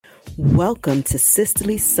Welcome to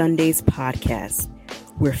Sisterly Sundays podcast,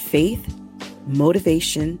 where faith,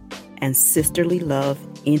 motivation, and sisterly love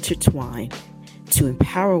intertwine to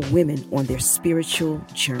empower women on their spiritual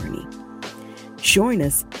journey. Join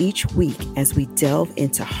us each week as we delve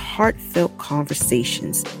into heartfelt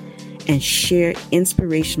conversations and share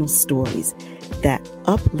inspirational stories that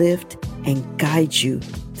uplift and guide you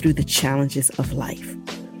through the challenges of life.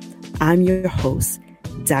 I'm your host,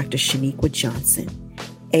 Dr. Sheniqua Johnson,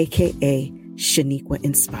 aka Sheniqua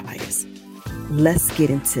Inspires. Let's get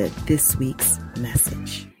into this week's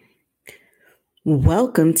message.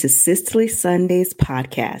 Welcome to Sisterly Sundays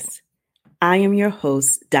podcast. I am your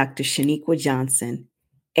host, Dr. Sheniqua Johnson,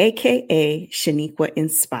 aka Sheniqua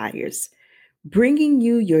Inspires, bringing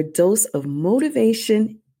you your dose of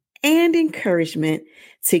motivation and encouragement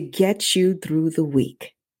to get you through the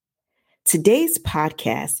week. Today's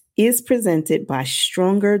podcast is presented by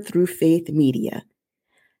Stronger Through Faith Media,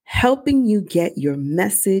 helping you get your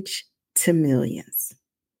message to millions.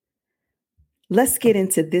 Let's get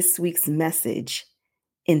into this week's message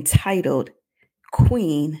entitled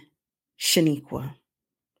Queen Sheniqua.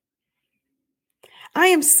 I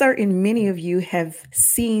am certain many of you have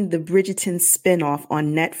seen the Bridgerton spinoff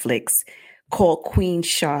on Netflix called Queen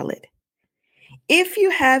Charlotte. If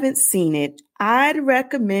you haven't seen it, I'd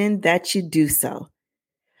recommend that you do so.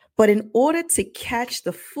 But in order to catch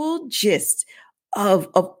the full gist of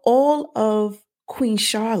all of Queen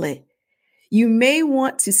Charlotte, you may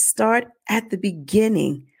want to start at the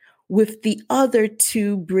beginning with the other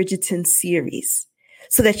two Bridgerton series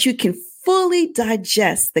so that you can fully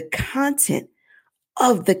digest the content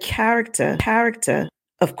of the character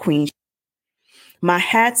of Queen. My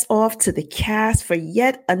hat's off to the cast for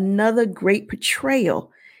yet another great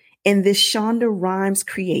portrayal in this Shonda Rhimes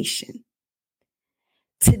creation.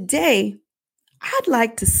 Today, I'd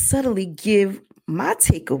like to subtly give my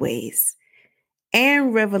takeaways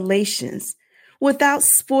and revelations without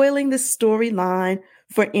spoiling the storyline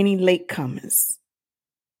for any latecomers.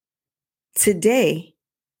 Today,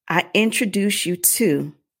 I introduce you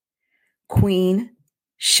to Queen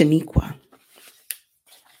Sheniqua.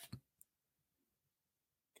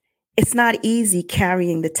 It's not easy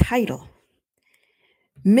carrying the title.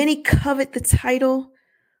 Many covet the title,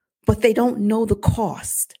 but they don't know the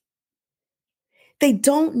cost. They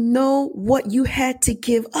don't know what you had to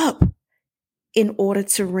give up in order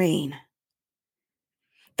to reign.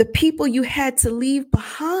 The people you had to leave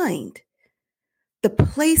behind. The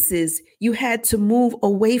places you had to move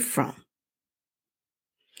away from.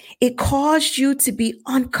 It caused you to be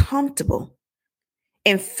uncomfortable.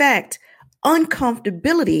 In fact,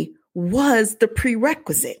 uncomfortability was the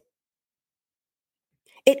prerequisite.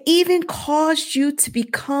 It even caused you to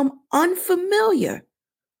become unfamiliar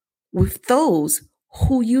with those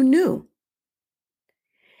who you knew.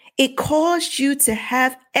 It caused you to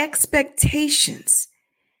have expectations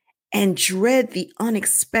and dread the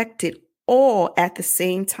unexpected all at the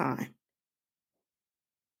same time.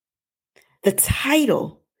 The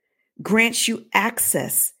title grants you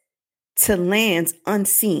access to lands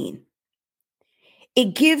unseen.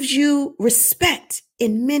 It gives you respect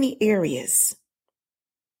in many areas.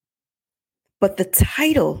 But the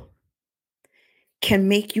title can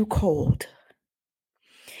make you cold.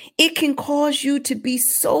 It can cause you to be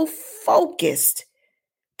so focused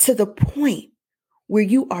to the point where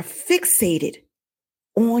you are fixated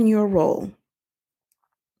on your role.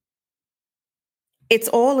 It's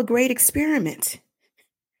all a great experiment.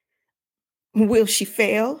 Will she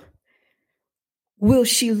fail? Will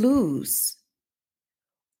she lose?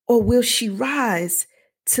 Or will she rise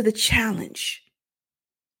to the challenge?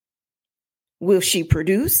 Will she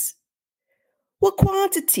produce? What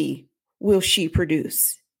quantity will she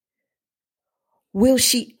produce? Will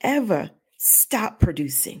she ever stop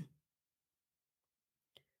producing?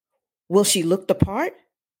 Will she look the part?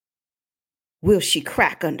 Will she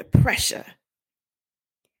crack under pressure?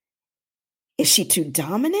 Is she too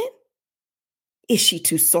dominant? Is she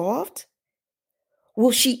too soft?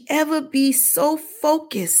 Will she ever be so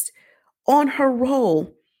focused on her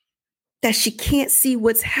role that she can't see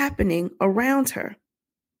what's happening around her?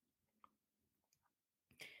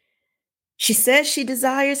 She says she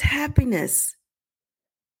desires happiness,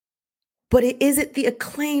 but it isn't the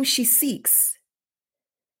acclaim she seeks.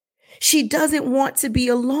 She doesn't want to be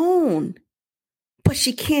alone, but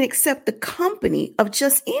she can't accept the company of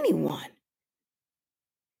just anyone.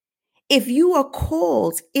 If you are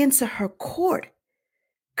called into her court,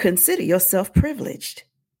 consider yourself privileged.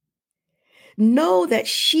 Know that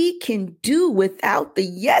she can do without the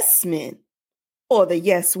yes men or the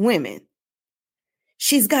yes women.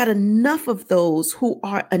 She's got enough of those who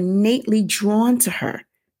are innately drawn to her.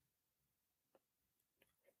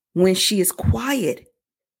 when she is quiet?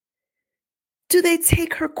 Do they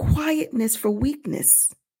take her quietness for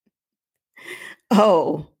weakness?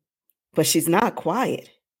 Oh, but she's not quiet.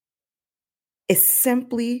 It's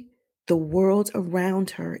simply the world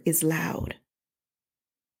around her is loud.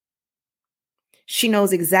 She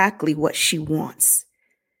knows exactly what she wants,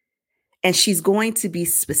 and she's going to be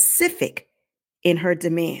specific in her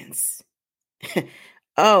demands.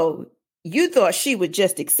 Oh, you thought she would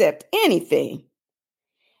just accept anything?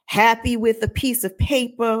 Happy with a piece of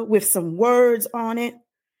paper with some words on it?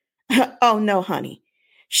 Oh, no, honey.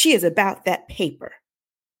 She is about that paper.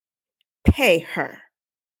 Pay her.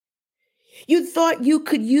 You thought you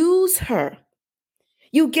could use her.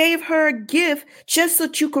 You gave her a gift just so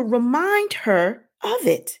that you could remind her of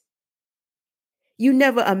it. You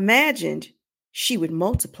never imagined she would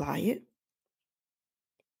multiply it.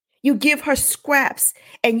 You give her scraps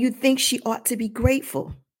and you think she ought to be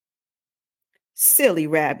grateful. Silly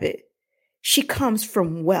rabbit. She comes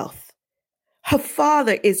from wealth. Her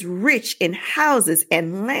father is rich in houses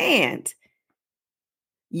and land.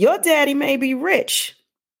 Your daddy may be rich,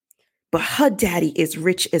 but her daddy is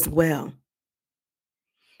rich as well.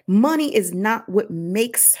 Money is not what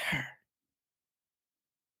makes her.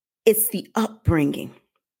 It's the upbringing.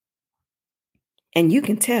 And you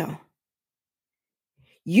can tell.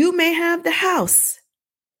 You may have the house,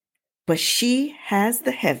 but she has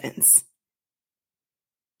the heavens.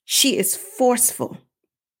 She is forceful,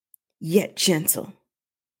 yet gentle.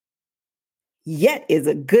 Yet is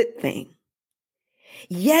a good thing.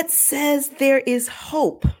 Yet says there is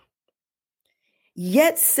hope.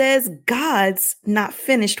 Yet says God's not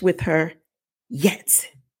finished with her yet.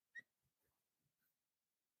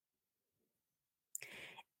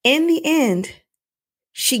 In the end,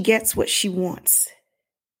 she gets what she wants.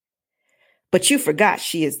 But you forgot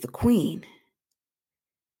she is the queen.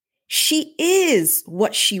 She is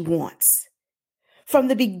what she wants. From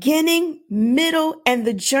the beginning, middle, and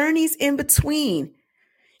the journeys in between,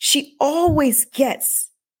 she always gets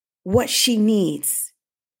what she needs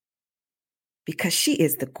because she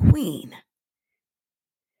is the queen.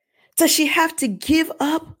 Does she have to give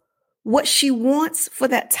up what she wants for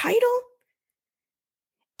that title?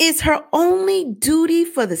 Is her only duty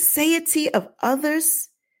for the satiety of others?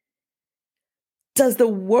 Does the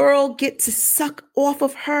world get to suck off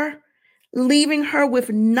of her, leaving her with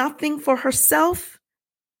nothing for herself?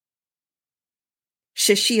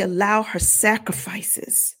 Should she allow her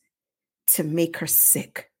sacrifices to make her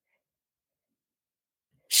sick?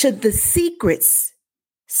 Should the secrets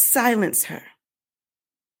silence her?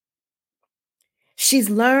 She's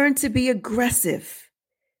learned to be aggressive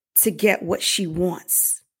to get what she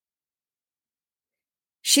wants.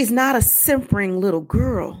 She's not a simpering little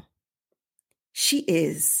girl. She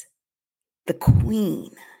is the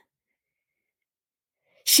queen.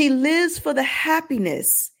 She lives for the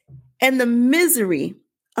happiness and the misery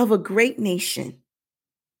of a great nation.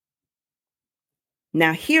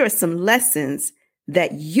 Now, here are some lessons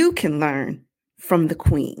that you can learn from the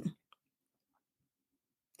queen.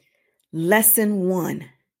 Lesson 1.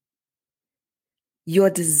 Your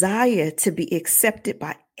desire to be accepted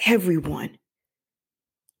by everyone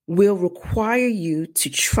will require you to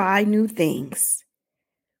try new things,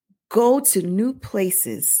 go to new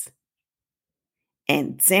places,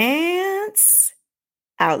 and dance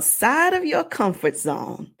outside of your comfort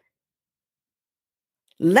zone.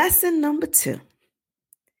 Lesson number 2.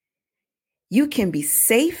 You can be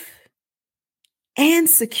safe and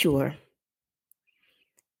secure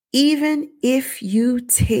even if you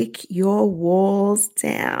take your walls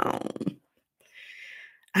down.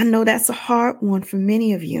 I know that's a hard one for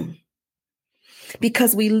many of you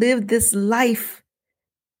because we live this life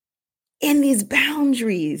in these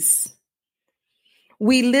boundaries.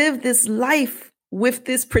 We live this life with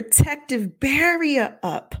this protective barrier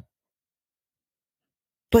up.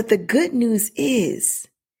 But the good news is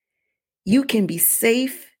you can be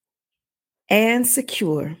safe and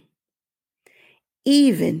secure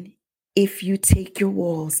even if you take your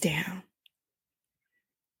walls down.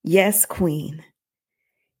 Yes, Queen,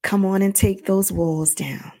 come on and take those walls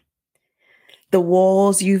down. The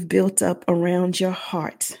walls you've built up around your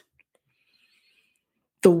heart.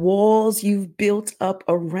 The walls you've built up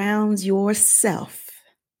around yourself.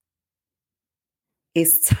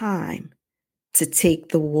 It's time to take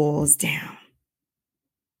the walls down.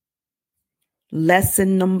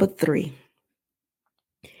 Lesson number 3.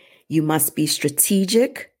 You must be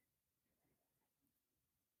strategic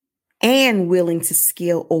and willing to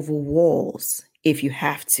scale over walls if you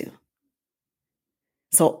have to.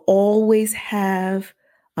 So always have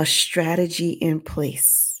a strategy in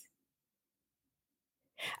place.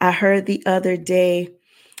 I heard the other day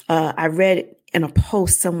I read in a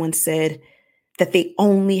post, someone said that they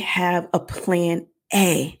only have a plan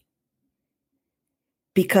A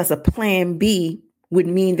because a plan B would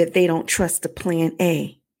mean that they don't trust the plan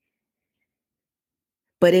A.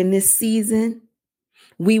 But in this season,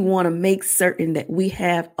 we want to make certain that we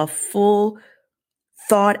have a full,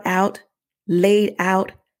 thought out, laid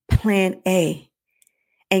out plan A.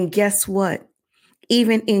 And guess what?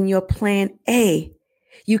 Even in your plan A,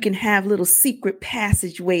 you can have little secret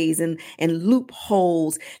passageways and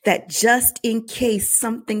loopholes that just in case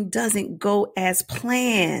something doesn't go as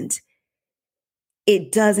planned,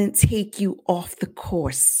 it doesn't take you off the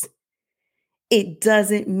course. It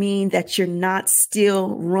doesn't mean that you're not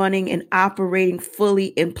still running and operating fully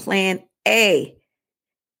in plan A,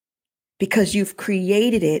 because you've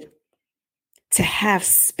created it to have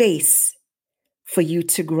space for you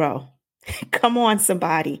to grow. Come on,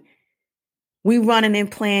 somebody. We running in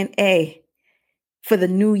plan A for the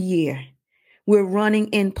new year. We're running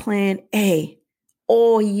in plan A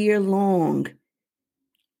all year long.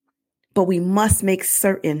 But we must make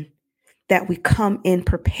certain that we come in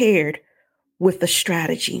prepared with a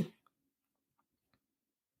strategy.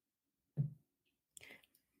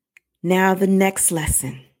 Now, the next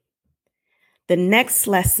lesson. The next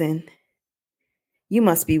lesson, you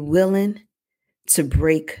must be willing to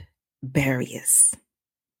break barriers.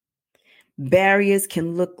 Barriers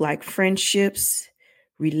can look like friendships,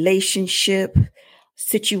 relationship,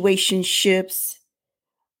 situationships,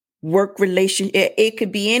 work relation. It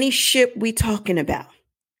could be any ship we talking about.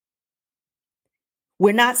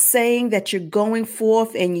 We're not saying that you're going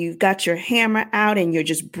forth and you've got your hammer out and you're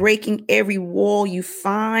just breaking every wall you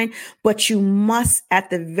find, but you must at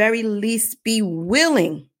the very least be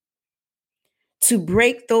willing to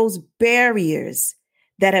break those barriers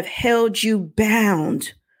that have held you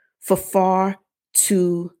bound for far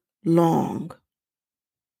too long.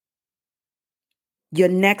 Your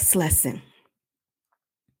next lesson.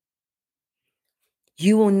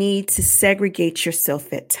 You will need to segregate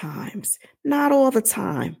yourself at times, not all the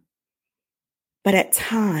time, but at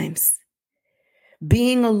times.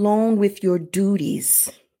 Being alone with your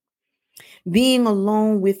duties, being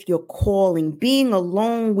alone with your calling, being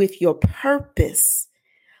alone with your purpose,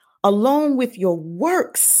 alone with your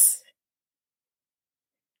works.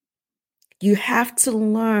 You have to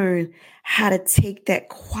learn how to take that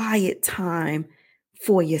quiet time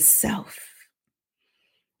for yourself.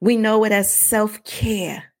 We know it as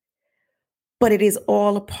self-care, but it is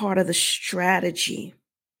all a part of the strategy.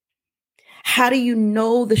 How do you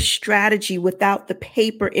know the strategy without the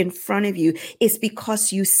paper in front of you? It's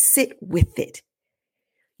because you sit with it.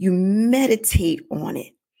 You meditate on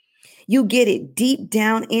it. You get it deep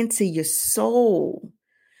down into your soul.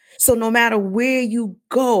 So no matter where you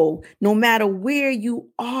go, no matter where you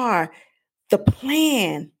are, the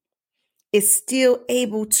plan is still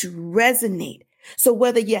able to resonate. So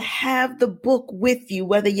whether you have the book with you,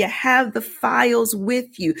 whether you have the files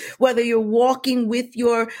with you, whether you're walking with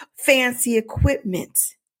your fancy equipment,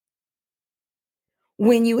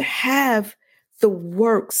 when you have the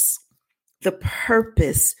works, the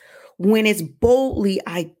purpose, when it's boldly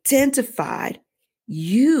identified,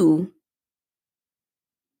 you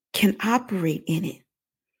can operate in it.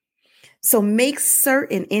 So make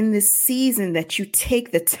certain in this season that you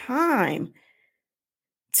take the time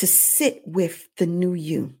to sit with the new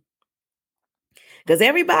you. Because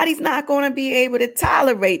everybody's not going to be able to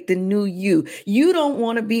tolerate the new you. You don't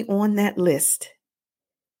want to be on that list.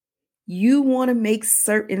 You want to make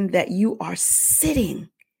certain that you are sitting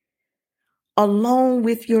alone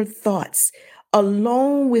with your thoughts,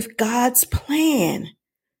 alone with God's plan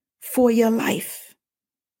for your life.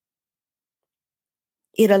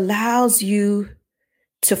 It allows you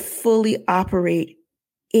to fully operate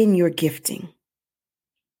in your gifting.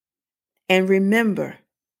 And remember,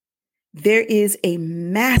 there is a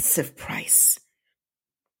massive price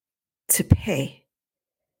to pay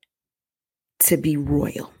to be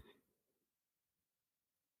royal.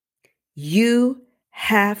 You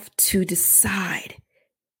have to decide,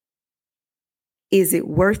 is it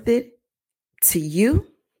worth it to you?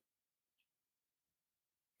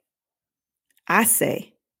 I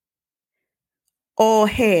say, all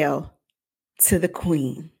hail to the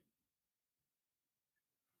Queen.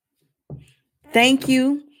 Thank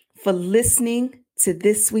you for listening to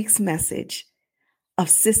this week's message of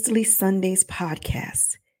Sisterly Sundays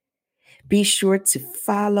podcast. Be sure to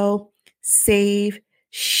follow, save,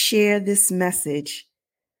 share this message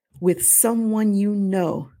with someone you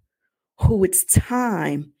know who it's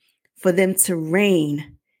time for them to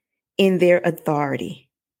reign in their authority.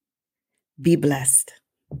 Be blessed.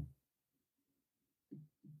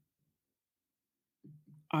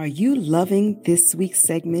 Are you loving this week's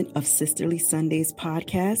segment of Sisterly Sundays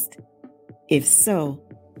podcast? If so,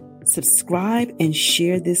 subscribe and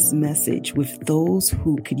share this message with those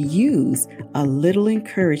who could use a little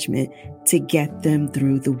encouragement to get them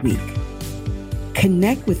through the week.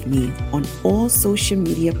 Connect with me on all social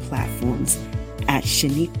media platforms at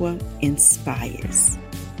Sheniqua Inspires.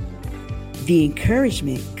 The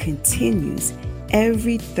encouragement continues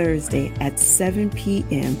every Thursday at 7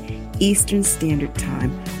 p.m. Eastern Standard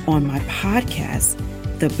Time on my podcast,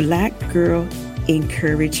 The Black Girl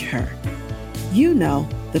Encourage Her. You know,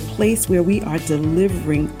 the place where we are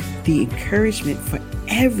delivering the encouragement for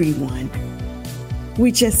everyone.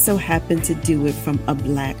 We just so happen to do it from a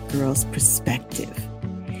Black girl's perspective.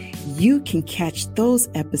 You can catch those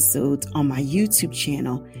episodes on my YouTube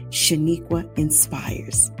channel, Sheniqua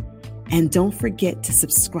Inspires. And don't forget to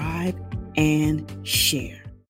subscribe and share.